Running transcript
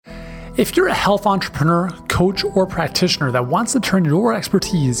If you're a health entrepreneur, coach, or practitioner that wants to turn your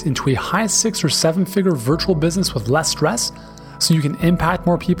expertise into a high 6 or 7-figure virtual business with less stress, so you can impact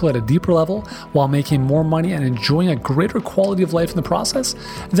more people at a deeper level while making more money and enjoying a greater quality of life in the process,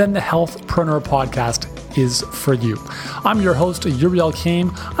 then the Healthpreneur podcast is for you. I'm your host, Uriel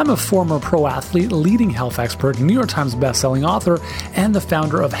Kame. I'm a former pro athlete, leading health expert, New York Times bestselling author, and the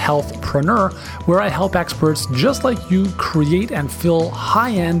founder of Healthpreneur, where I help experts just like you create and fill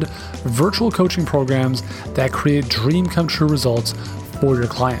high-end virtual coaching programs that create dream come true results for your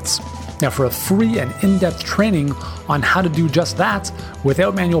clients. Now, for a free and in-depth training on how to do just that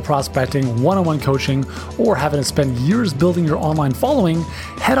without manual prospecting, one-on-one coaching, or having to spend years building your online following,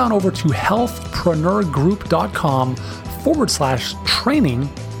 head on over to healthpreneurgroup.com/training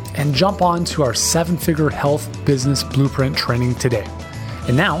and jump on to our 7-figure health business blueprint training today.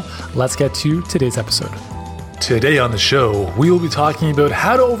 And now, let's get to today's episode. Today on the show, we will be talking about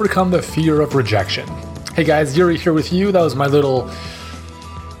how to overcome the fear of rejection. Hey guys, Yuri here with you. That was my little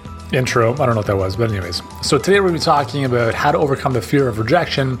intro. I don't know what that was, but anyways. So today we're going to be talking about how to overcome the fear of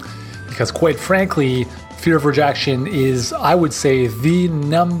rejection, because quite frankly, fear of rejection is, I would say, the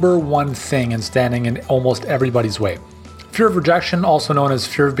number one thing in standing in almost everybody's way. Fear of rejection, also known as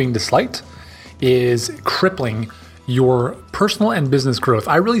fear of being disliked, is crippling your personal and business growth.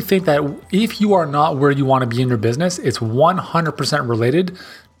 I really think that if you are not where you want to be in your business, it's 100% related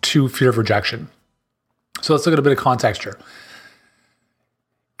to fear of rejection. So let's look at a bit of context here.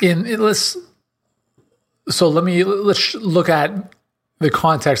 Let's look at the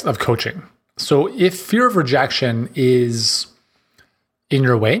context of coaching. So if fear of rejection is in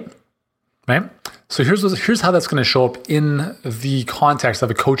your way, right? So here's how that's going to show up in the context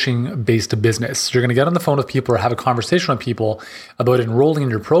of a coaching-based business. You're going to get on the phone with people or have a conversation with people about enrolling in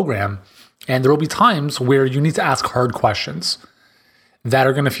your program, and there will be times where you need to ask hard questions that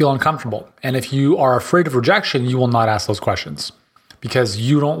are going to feel uncomfortable. And if you are afraid of rejection, you will not ask those questions, because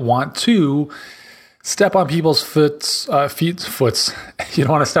you don't want to step on people's feet. You don't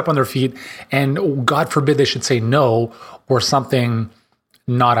want to step on their feet, and God forbid they should say no or something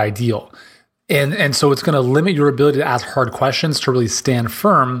not ideal. And so it's going to limit your ability to ask hard questions, to really stand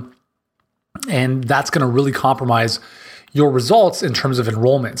firm, and that's going to really compromise your results in terms of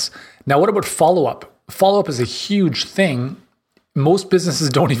enrollments. Now, what about follow-up? Follow-up is a huge thing. Most businesses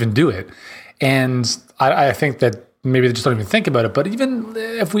don't even do it. And I think that maybe they just don't even think about it. But even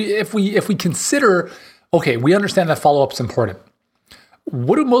if we consider, okay, we understand that follow-up is important.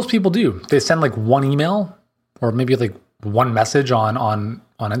 What do most people do? They send like one email or maybe like one message on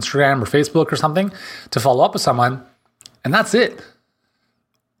Instagram or Facebook or something to follow up with someone, and that's it.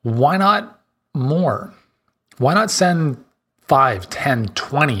 Why not more? Why not send 5, 10,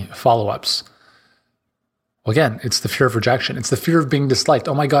 20 follow-ups? Well, again, it's the fear of rejection. It's the fear of being disliked.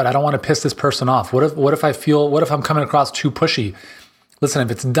 Oh my God, I don't want to piss this person off. What if I'm coming across too pushy? Listen,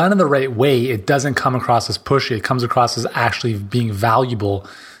 if it's done in the right way, it doesn't come across as pushy. It comes across as actually being valuable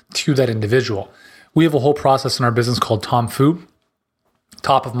to that individual. We have a whole process in our business called Tom Fu,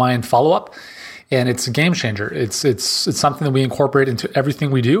 top of mind follow-up, and it's a game changer. It's something that we incorporate into everything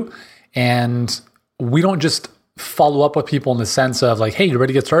we do, and we don't just follow up with people in the sense of like, hey, you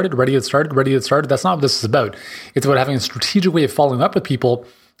ready to get started? Ready to get started? Ready to get started? That's not what this is about. It's about having a strategic way of following up with people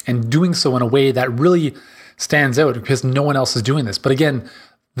and doing so in a way that really stands out because no one else is doing this. But again,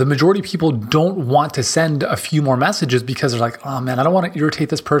 the majority of people don't want to send a few more messages because they're like, oh man, I don't want to irritate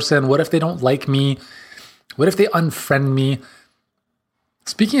this person. What if they don't like me? What if they unfriend me?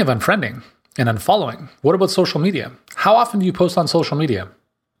 Speaking of unfriending and unfollowing, what about social media? How often do you post on social media?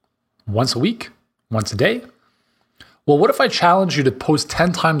 Once a week? Once a day? Well, what if I challenge you to post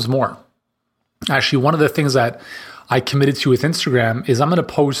 10 times more? Actually, one of the things that I committed to with Instagram is I'm going to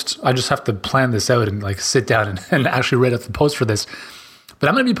post, I just have to plan this out and like sit down and actually write up the post for this. But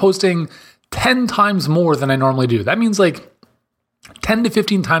I'm going to be posting 10 times more than I normally do. That means like 10 to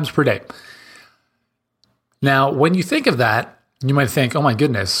 15 times per day. Now, when you think of that, you might think, oh my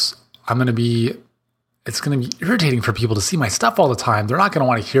goodness, it's going to be irritating for people to see my stuff all the time. They're not going to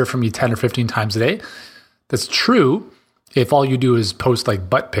want to hear from me 10 or 15 times a day. That's true if all you do is post like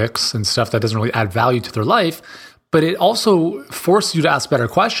butt pics and stuff that doesn't really add value to their life, but it also forces you to ask better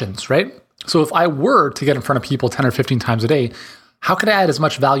questions, right? So if I were to get in front of people 10 or 15 times a day, how could I add as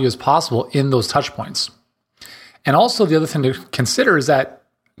much value as possible in those touch points? And also the other thing to consider is that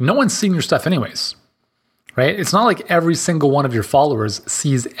no one's seeing your stuff anyways, right? It's not like every single one of your followers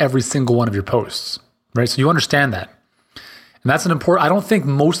sees every single one of your posts, right? So you understand that. And that's an important, I don't think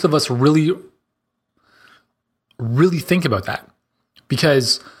most of us really think about that,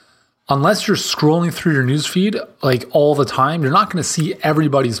 because unless you're scrolling through your newsfeed like all the time, you're not going to see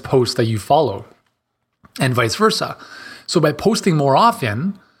everybody's post that you follow, and vice versa. So by posting more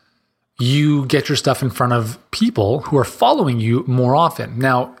often, you get your stuff in front of people who are following you more often.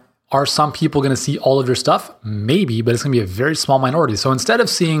 Now, are some people going to see all of your stuff? Maybe, but it's going to be a very small minority. So instead of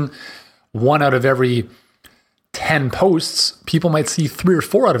seeing 1 out of every 10 posts, people might see 3 or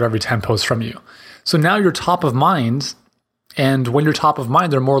 4 out of every 10 posts from you. So now you're top of mind. And when you're top of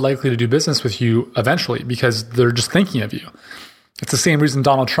mind, they're more likely to do business with you eventually because they're just thinking of you. It's the same reason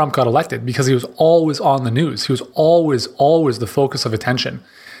Donald Trump got elected, because he was always on the news. He was always the focus of attention.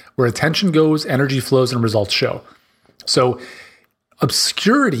 Where attention goes, energy flows, and results show. So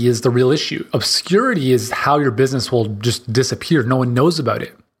obscurity is the real issue. Obscurity is how your business will just disappear. No one knows about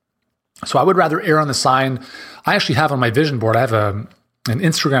it. So I would rather err on the side. I actually have on my vision board, I have an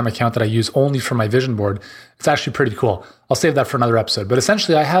Instagram account that I use only for my vision board. It's actually pretty cool. I'll save that for another episode. But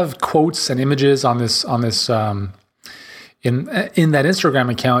essentially, I have quotes and images in that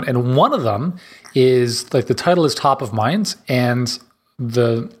Instagram account, and one of them is like the title is top of mind, and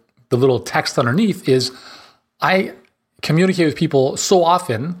the little text underneath is, I communicate with people so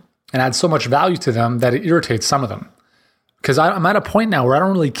often and add so much value to them that it irritates some of them. Because I'm at a point now where I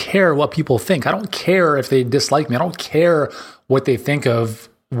don't really care what people think. I don't care if they dislike me. I don't care what they think of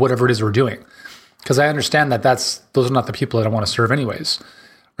whatever it is we're doing. Because I understand that those are not the people that I want to serve anyways,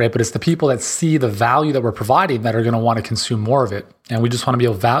 right? But it's the people that see the value that we're providing that are going to want to consume more of it. And we just want to be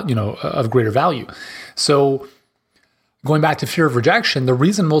of greater value. So going back to fear of rejection, the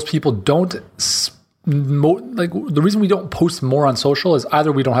reason most people the reason we don't post more on social is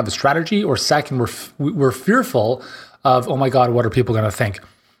either we don't have a strategy, or second, we're fearful of, oh my God, what are people going to think?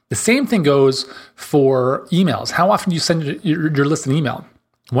 The same thing goes for emails. How often do you send your list an email?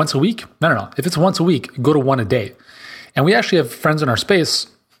 Once a week? No. If it's once a week, go to 1 a day. And we actually have friends in our space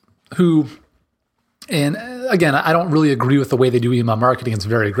who, and again, I don't really agree with the way they do email marketing. It's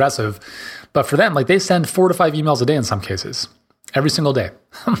very aggressive. But for them, like, they send 4 to 5 emails a day in some cases, every single day.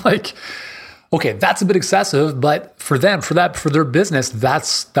 I'm like, okay, that's a bit excessive, but for them, for their business,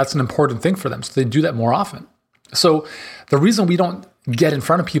 that's an important thing for them. So they do that more often. So the reason we don't get in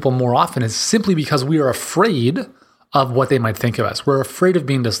front of people more often is simply because we are afraid of what they might think of us. We're afraid of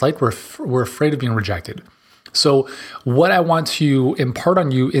being disliked. We're afraid of being rejected. So what I want to impart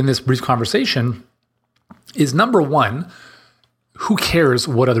on you in this brief conversation is, number one, who cares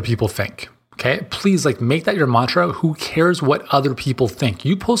what other people think? Okay, please make that your mantra. Who cares what other people think?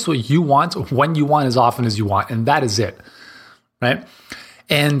 You post what you want, when you want, as often as you want, and that is it, right?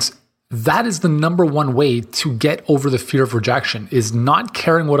 And that is the number one way to get over the fear of rejection, is not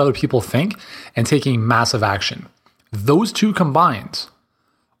caring what other people think and taking massive action. Those two combined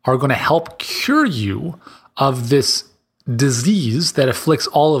are going to help cure you of this disease that afflicts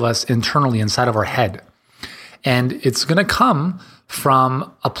all of us internally inside of our head. And it's going to come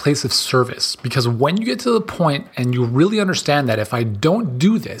from a place of service, because when you get to the point and you really understand that if I don't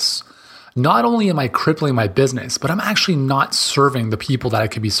do this, not only am I crippling my business, but I'm actually not serving the people that I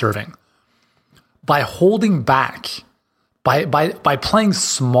could be serving. By holding back, by playing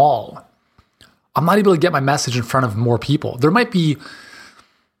small, I'm not able to get my message in front of more people. There might be,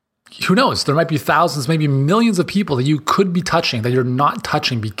 who knows, there might be thousands, maybe millions of people that you could be touching that you're not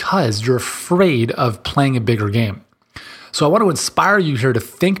touching because you're afraid of playing a bigger game. So I want to inspire you here to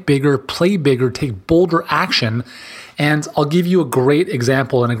think bigger, play bigger, take bolder action. And I'll give you a great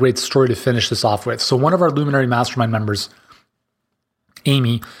example and a great story to finish this off with. So one of our Luminary Mastermind members,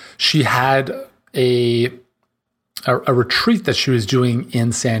 Amy, she had a retreat that she was doing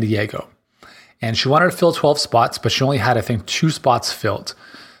in San Diego. And she wanted to fill 12 spots, but she only had, I think, 2 spots filled.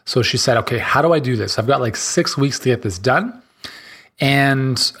 So she said, okay, how do I do this? I've got 6 weeks to get this done.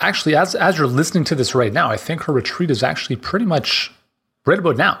 And actually, as you're listening to this right now, I think her retreat is actually pretty much right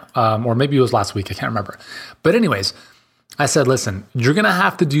about now. Or maybe it was last week, I can't remember. But anyways, I said, listen, you're going to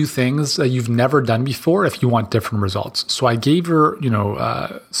have to do things that you've never done before if you want different results. So I gave her,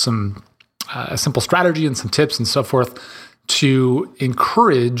 some a simple strategy and some tips and so forth to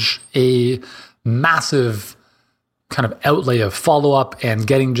encourage a massive kind of outlay of follow-up and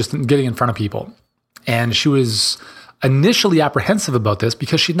getting in front of people. And she was initially apprehensive about this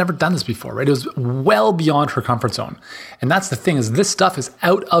because she'd never done this before, right? It was well beyond her comfort zone. And that's the thing, is this stuff is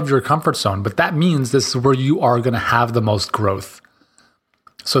out of your comfort zone, but that means this is where you are going to have the most growth.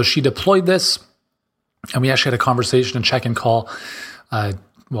 So she deployed this, and we actually had a conversation and check-in call,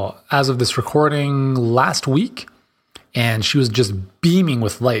 as of this recording last week, and she was just beaming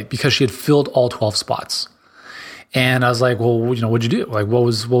with light because she had filled all 12 spots. And I was like, well, what'd you do? Like, what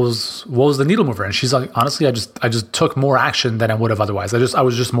was the needle mover? And she's like, honestly, I just took more action than I would have otherwise. I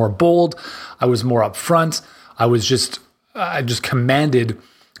was just more bold. I was more upfront. I just commanded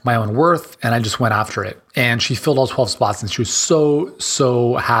my own worth, and I just went after it. And she filled all 12 spots, and she was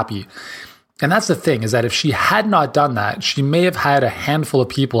so happy. And that's the thing, is that if she had not done that, she may have had a handful of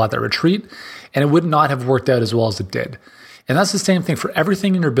people at that retreat, and it would not have worked out as well as it did. And that's the same thing for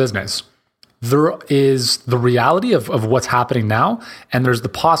everything in your business. There is the reality of what's happening now, and there's the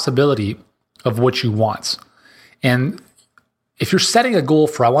possibility of what you want. And if you're setting a goal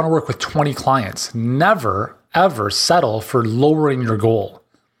for, I want to work with 20 clients, never, ever settle for lowering your goal.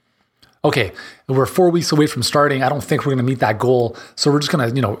 Okay, we're 4 weeks away from starting. I don't think we're going to meet that goal. So we're just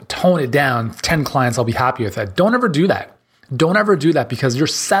going to, tone it down. 10 clients, I'll be happy with that. Don't ever do that. Don't ever do that, because you're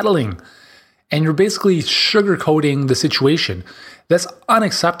settling and you're basically sugarcoating the situation. That's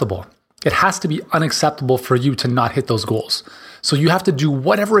unacceptable. It has to be unacceptable for you to not hit those goals. So you have to do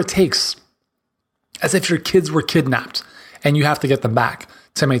whatever it takes, as if your kids were kidnapped and you have to get them back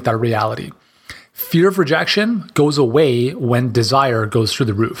to make that reality. Fear of rejection goes away when desire goes through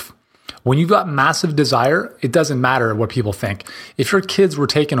the roof. When you've got massive desire, it doesn't matter what people think. If your kids were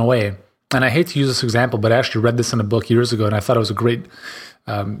taken away, and I hate to use this example, but I actually read this in a book years ago, and I thought it was a great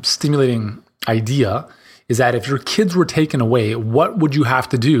stimulating idea, is that if your kids were taken away, what would you have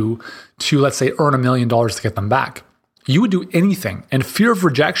to do to, let's say, earn $1 million to get them back? You would do anything. And fear of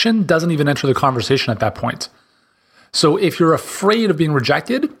rejection doesn't even enter the conversation at that point. So if you're afraid of being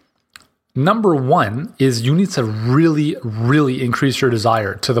rejected, number one is you need to really, really increase your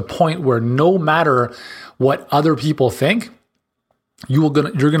desire to the point where no matter what other people think, you're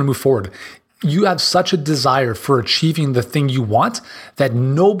going to move forward. You have such a desire for achieving the thing you want that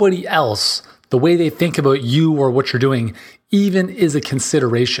nobody else, the way they think about you or what you're doing, even is a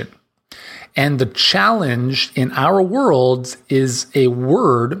consideration. And the challenge in our world is a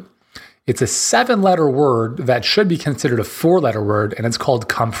word. It's a 7-letter word that should be considered a 4-letter word, and it's called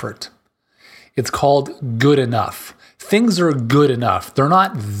comfort. It's called good enough. Things are good enough. They're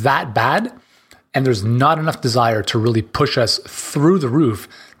not that bad, and there's not enough desire to really push us through the roof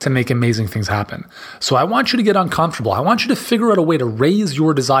to make amazing things happen. So I want you to get uncomfortable. I want you to figure out a way to raise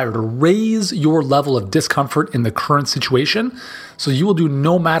your desire, to raise your level of discomfort in the current situation, so you will do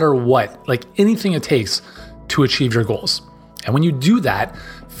no matter what, like anything it takes to achieve your goals. And when you do that,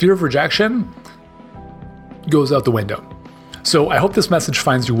 fear of rejection goes out the window. So I hope this message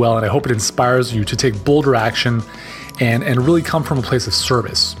finds you well, and I hope it inspires you to take bolder action and really come from a place of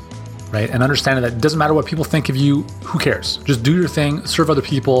service, right? And understanding that it doesn't matter what people think of you, who cares? Just do your thing, serve other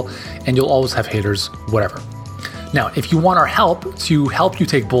people, and you'll always have haters, whatever. Now, if you want our help to help you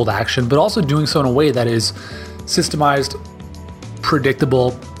take bold action, but also doing so in a way that is systemized,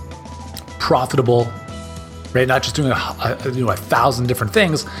 predictable, profitable, right? Not just doing 1,000 different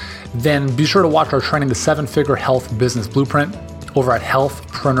things, then be sure to watch our training, the 7-Figure Health Business Blueprint, over at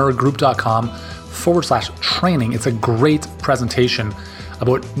healthpreneurgroup.com/training. It's a great presentation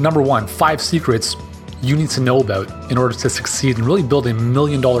about, number one, 5 secrets you need to know about in order to succeed and really build $1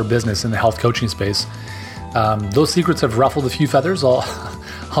 million business in the health coaching space. Those secrets have ruffled a few feathers,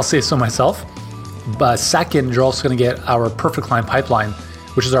 I'll say so myself. But second, you're also going to get our perfect client pipeline,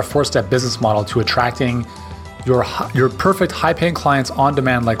 which is our 4-step business model to attracting your perfect high-paying clients on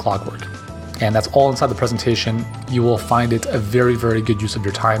demand like clockwork. And that's all inside the presentation. You will find it a very, very good use of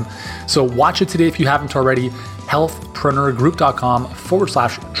your time. So watch it today if you haven't already,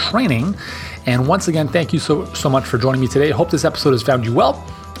 healthpreneurgroup.com/training. And once again, thank you so much for joining me today. I hope this episode has found you well.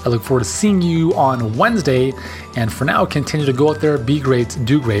 I look forward to seeing you on Wednesday. And for now, continue to go out there, be great,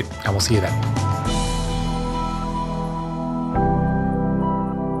 do great, and we'll see you then.